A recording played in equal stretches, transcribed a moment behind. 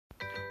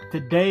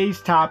Today's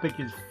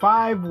topic is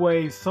 5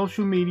 ways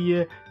social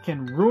media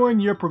can ruin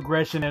your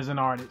progression as an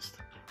artist.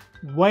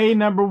 Way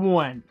number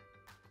 1,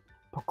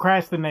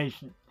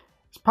 procrastination.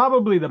 It's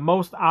probably the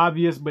most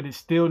obvious, but it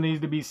still needs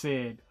to be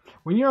said.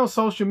 When you're on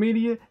social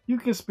media, you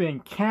can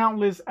spend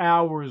countless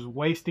hours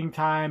wasting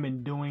time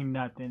and doing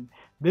nothing.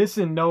 This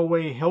in no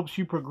way helps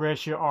you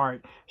progress your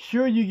art.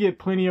 Sure, you get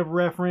plenty of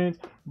reference,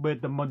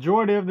 but the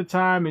majority of the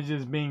time is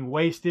just being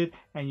wasted,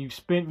 and you've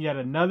spent yet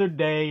another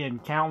day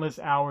and countless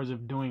hours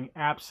of doing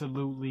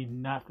absolutely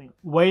nothing.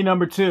 Way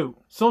number 2,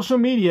 social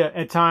media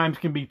at times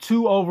can be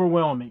too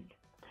overwhelming.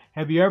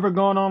 Have you ever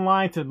gone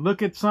online to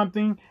look at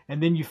something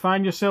and then you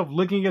find yourself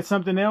looking at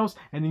something else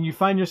and then you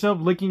find yourself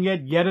looking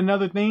at yet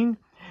another thing?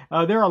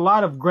 There are a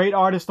lot of great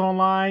artists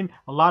online,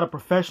 a lot of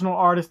professional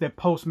artists that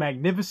post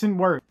magnificent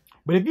work.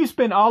 But if you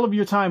spend all of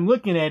your time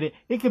looking at it,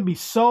 it can be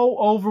so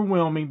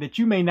overwhelming that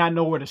you may not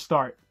know where to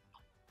start.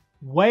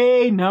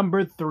 Way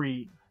number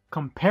 3,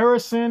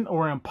 comparison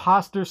or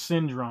imposter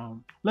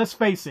syndrome. Let's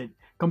face it,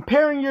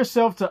 comparing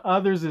yourself to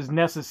others is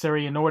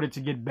necessary in order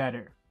to get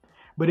better.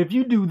 But if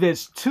you do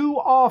this too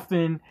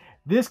often,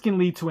 this can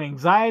lead to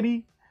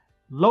anxiety,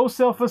 low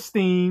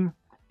self-esteem,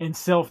 and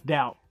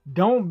self-doubt.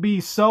 Don't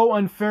be so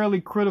unfairly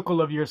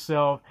critical of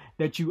yourself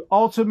that you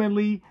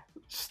ultimately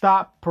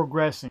stop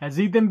progressing. As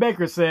Ethan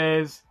Becker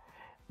says,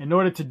 in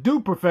order to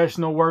do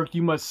professional work,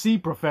 you must see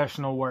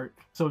professional work.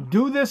 So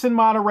do this in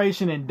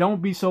moderation and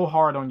don't be so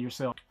hard on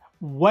yourself.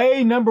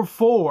 Way number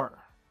 4,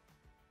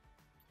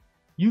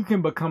 you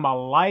can become a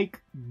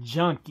like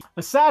junkie.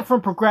 Aside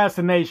from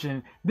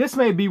procrastination, this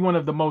may be one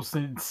of the most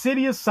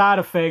insidious side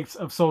effects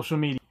of social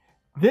media.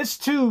 This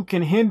too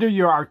can hinder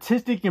your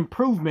artistic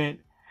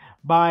improvement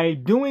by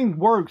doing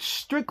work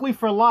strictly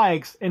for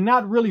likes and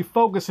not really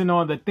focusing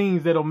on the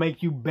things that'll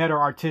make you better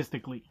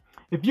artistically.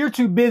 If you're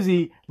too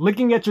busy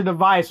looking at your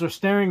device or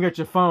staring at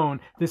your phone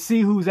to see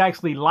who's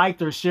actually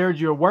liked or shared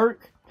your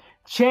work,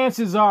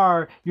 chances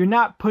are you're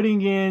not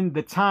putting in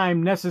the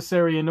time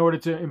necessary in order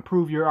to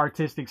improve your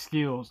artistic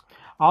skills.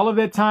 All of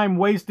that time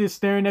wasted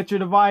staring at your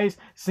device,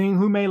 seeing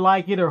who may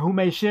like it or who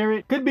may share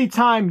it, could be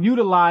time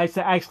utilized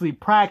to actually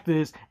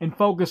practice and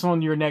focus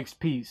on your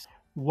next piece.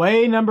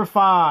 Way number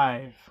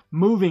 5,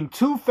 moving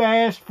too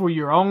fast for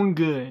your own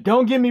good.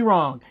 Don't get me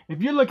wrong,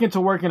 if you're looking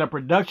to work in a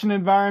production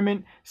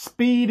environment,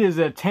 speed is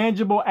a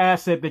tangible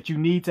asset that you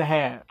need to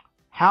have.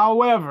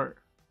 However,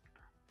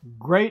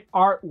 great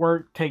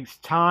artwork takes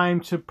time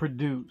to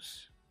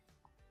produce.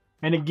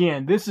 And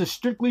again, this is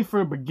strictly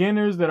for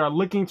beginners that are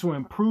looking to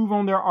improve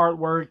on their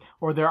artwork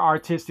or their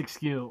artistic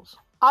skills.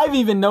 I've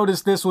even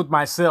noticed this with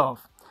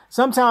myself.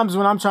 Sometimes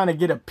when I'm trying to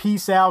get a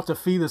piece out to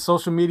feed the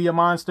social media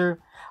monster,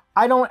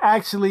 I don't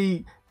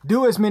actually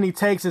do as many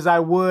takes as I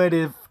would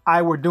if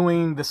I were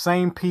doing the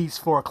same piece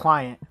for a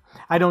client.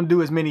 I don't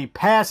do as many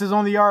passes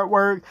on the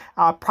artwork.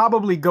 I'll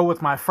probably go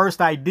with my first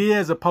idea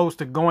as opposed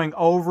to going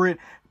over it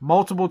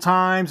multiple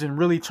times and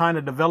really trying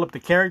to develop the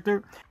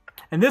character.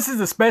 And this is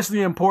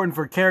especially important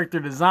for character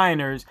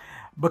designers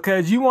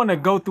because you want to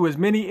go through as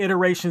many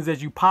iterations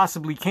as you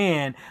possibly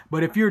can.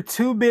 But if you're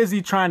too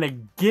busy trying to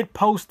get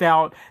posts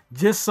out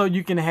just so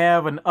you can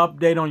have an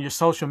update on your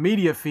social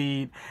media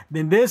feed,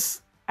 then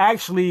this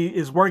actually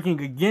is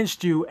working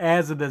against you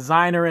as a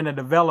designer and a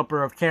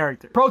developer of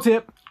character. Pro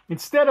tip,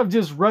 instead of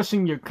just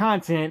rushing your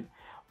content,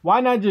 why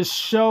not just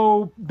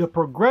show the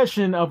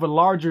progression of a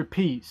larger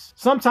piece?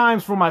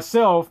 Sometimes for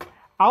myself,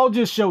 I'll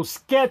just show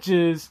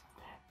sketches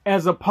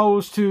as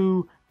opposed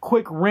to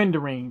quick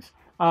renderings.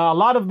 A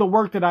lot of the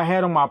work that I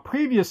had on my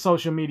previous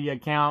social media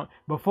account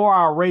before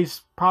I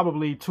erased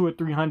probably 200 or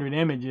 300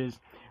 images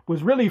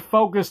was really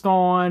focused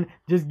on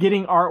just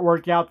getting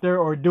artwork out there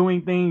or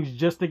doing things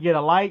just to get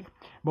a like.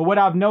 But what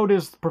I've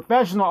noticed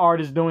professional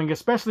artists doing,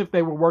 especially if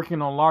they were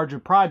working on larger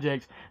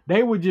projects,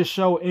 they would just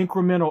show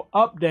incremental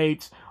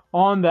updates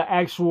on the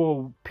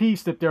actual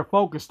piece that they're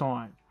focused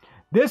on.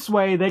 This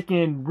way they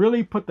can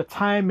really put the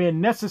time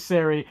in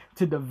necessary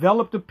to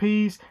develop the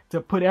piece, to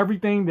put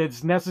everything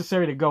that's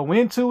necessary to go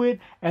into it,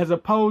 as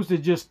opposed to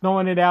just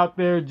throwing it out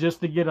there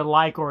just to get a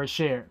like or a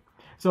share.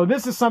 So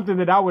this is something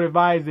that I would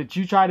advise that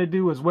you try to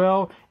do as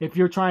well if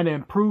you're trying to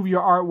improve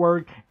your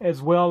artwork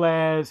as well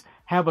as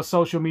have a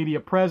social media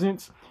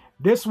presence.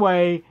 This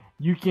way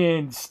you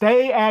can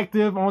stay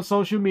active on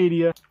social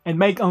media and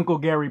make Uncle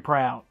Gary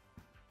proud.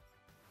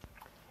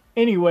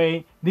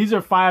 Anyway, these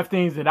are 5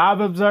 things that I've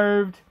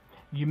observed.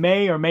 You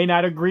may or may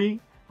not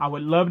agree. I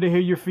would love to hear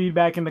your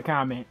feedback in the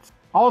comments.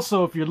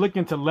 Also, if you're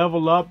looking to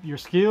level up your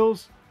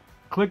skills,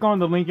 click on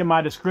the link in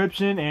my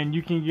description and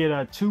you can get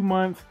a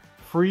 2-month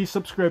free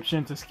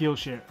subscription to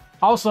Skillshare.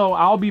 Also,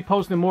 I'll be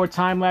posting more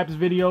time-lapse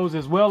videos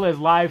as well as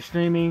live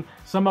streaming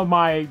some of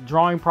my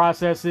drawing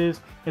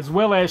processes, as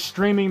well as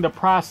streaming the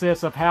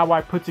process of how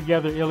I put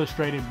together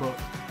illustrated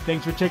books.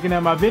 Thanks for checking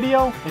out my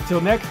video.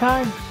 Until next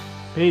time,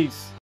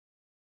 peace.